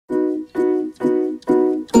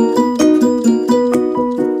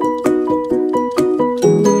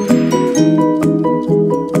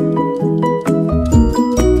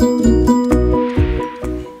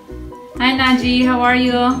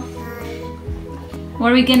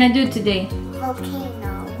What are we gonna do today?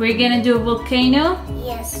 Volcano. We're gonna do a volcano.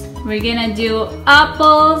 Yes. We're gonna do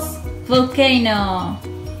apples volcano.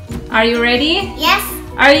 Are you ready? Yes.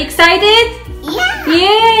 Are you excited? Yeah.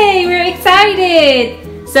 Yay! We're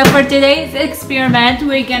excited! So for today's experiment,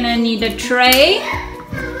 we're gonna need a tray.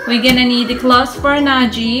 We're gonna need the gloves for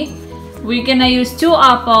Naji. We're gonna use 2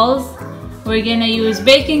 apples. We're gonna use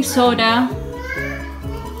baking soda.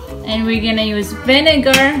 And we're gonna use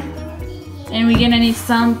vinegar. And we're gonna need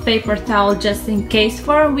some paper towel just in case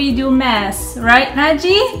for we do mess. Right,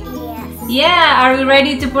 Naji? Yes. Yeah, are we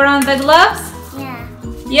ready to put on the gloves? Yeah.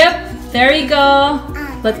 Yep, there you go.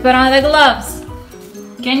 Let's put on the gloves.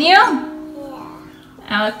 Can you?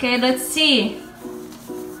 Yeah. Okay, let's see.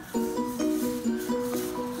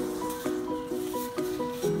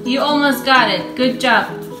 You almost got it. Good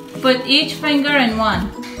job. Put each finger in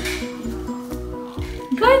one.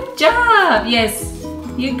 Good job. Yes,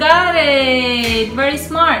 you got it. Very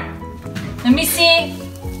smart. Let me see.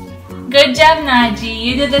 Good job, Naji.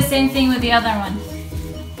 You did the same thing with the other one.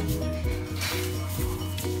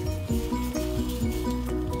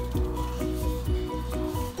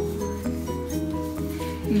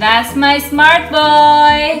 That's my smart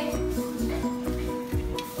boy.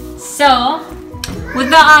 So, with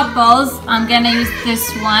the apples, I'm gonna use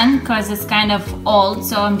this one because it's kind of old.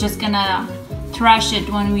 So I'm just gonna trash it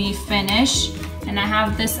when we finish. And I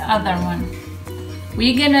have this other one.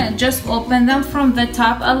 We're gonna just open them from the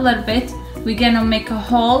top a little bit. We're gonna make a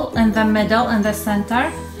hole in the middle, in the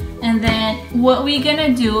center. And then what we're gonna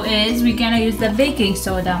do is we're gonna use the baking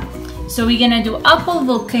soda. So we're gonna do apple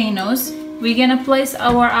volcanoes. We're gonna place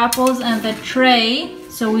our apples in the tray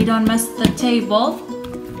so we don't mess the table.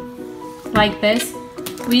 Like this.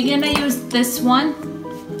 We're gonna use this one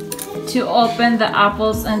to open the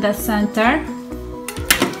apples in the center.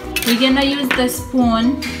 We're gonna use the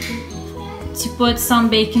spoon to put some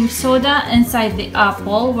baking soda inside the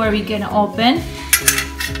apple where we're gonna open.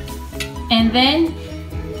 And then,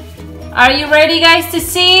 are you ready guys to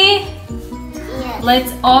see? Yes.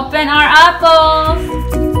 Let's open our apples.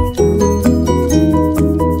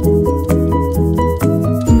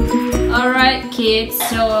 Alright kids,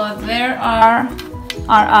 so there are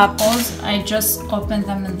our apples. I just opened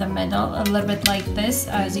them in the middle, a little bit like this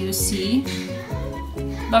as you see.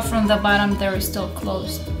 But from the bottom they're still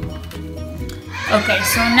closed. Okay,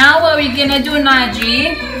 so now what we're gonna do,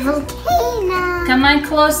 Naji? Volcano. Come on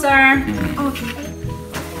closer. Okay.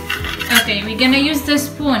 Okay, we're gonna use the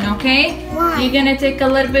spoon, okay? Why? You're gonna take a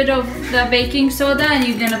little bit of the baking soda and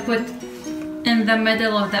you're gonna put in the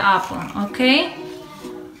middle of the apple, okay?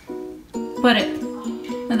 Put it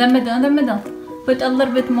in the middle, in the middle. Put a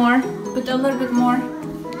little bit more. Put a little bit more.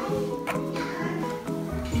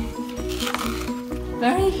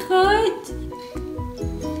 Very good.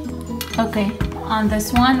 Okay, on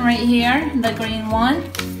this one right here, the green one.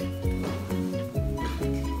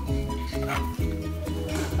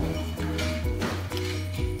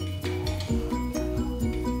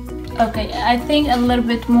 Okay, I think a little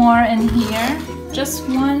bit more in here. Just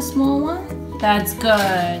one small one. That's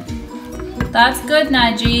good. That's good,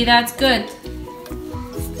 Naji. That's good.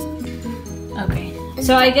 Okay,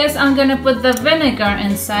 so I guess I'm gonna put the vinegar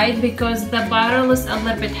inside because the bottle is a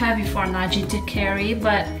little bit heavy for Naji to carry,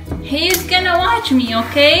 but he's gonna watch me,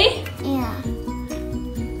 okay? Yeah.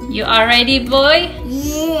 You are ready, boy?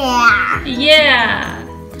 Yeah. Yeah.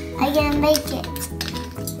 I can make it.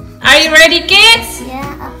 Are you ready, kids?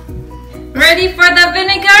 Yeah. Ready for the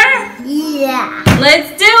vinegar? Yeah.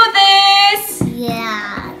 Let's do this!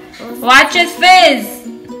 Yeah. Watch it fizz!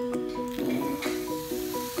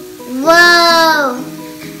 Whoa!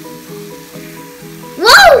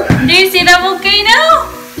 Whoa! Do you see the volcano?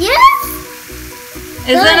 Yes!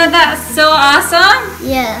 Isn't that so awesome?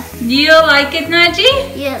 Yeah. Do you like it,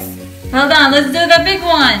 Naji? Yes. Hold on, let's do the big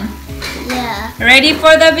one. Yeah. Ready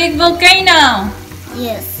for the big volcano?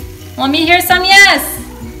 Yes. Let me hear some yes.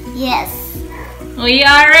 Yes. We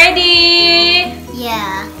are ready.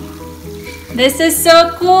 Yeah. This is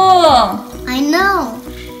so cool. I know.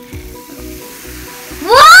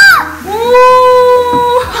 Whoa!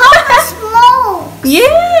 Ooh. How much smoke?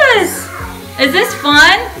 Yes. Is this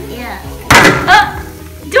fun? Yeah.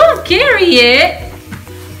 Don't carry it.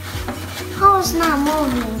 How is not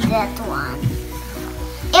moving that one?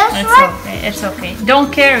 It's It's right. okay. It's okay.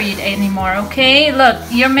 Don't carry it anymore, okay? Look,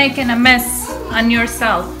 you're making a mess on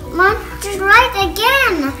yourself. Mom, just right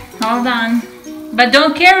again. Hold on. But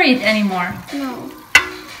don't carry it anymore. No.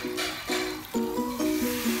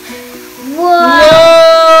 Whoa!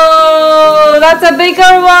 Whoa! That's a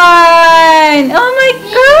bigger one! Oh my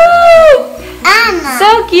god! Anna. So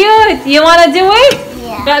cute! You wanna do it?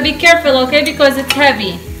 Yeah. But be careful, okay? Because it's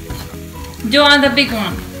heavy. Do on the big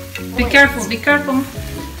one. Be careful, be careful.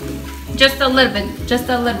 Just a little bit, just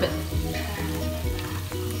a little bit.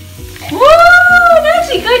 Woo!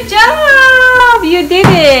 Nashi, good job! You did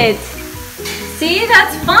it. See,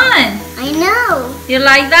 that's fun. I know. You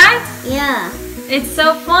like that? Yeah. It's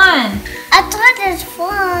so fun. I thought it's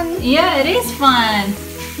fun. Yeah, it is fun.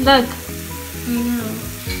 Look. I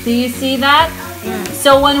know. Do you see that? Yeah.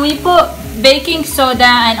 So when we put baking soda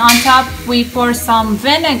and on top we pour some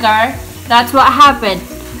vinegar, that's what happened.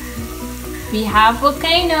 We have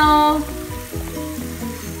volcano.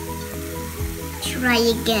 Try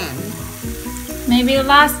again. Maybe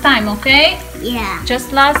last time, okay? Yeah.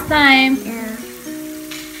 Just last time. Yeah.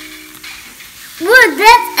 Look,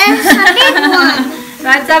 that's a big one.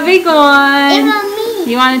 That's a big one. Even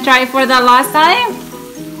me. You want to try it for the last time?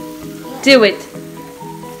 Do it.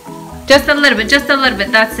 Just a little bit, just a little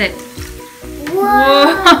bit. That's it.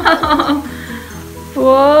 Whoa. Whoa.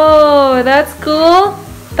 Whoa, that's cool.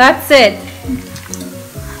 That's it.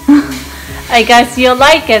 I guess you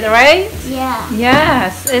like it, right? Yeah.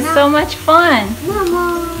 Yes, it's so much fun.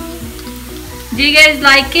 Mama. Do you guys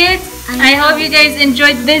like it? I know. hope you guys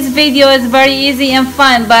enjoyed this video. It's very easy and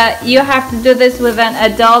fun, but you have to do this with an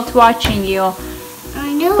adult watching you.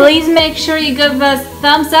 I know. Please make sure you give us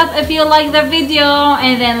thumbs up if you like the video,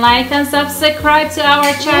 and then like and subscribe to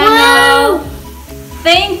our channel. Whoa.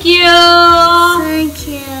 Thank you. Thank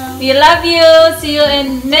you. We love you. See you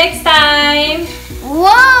in next time.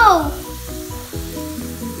 Whoa.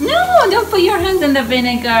 No, don't put your hands in the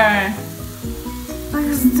vinegar. What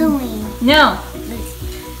is doing? No.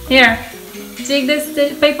 Here, take this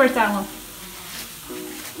paper towel.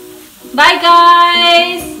 Bye guys.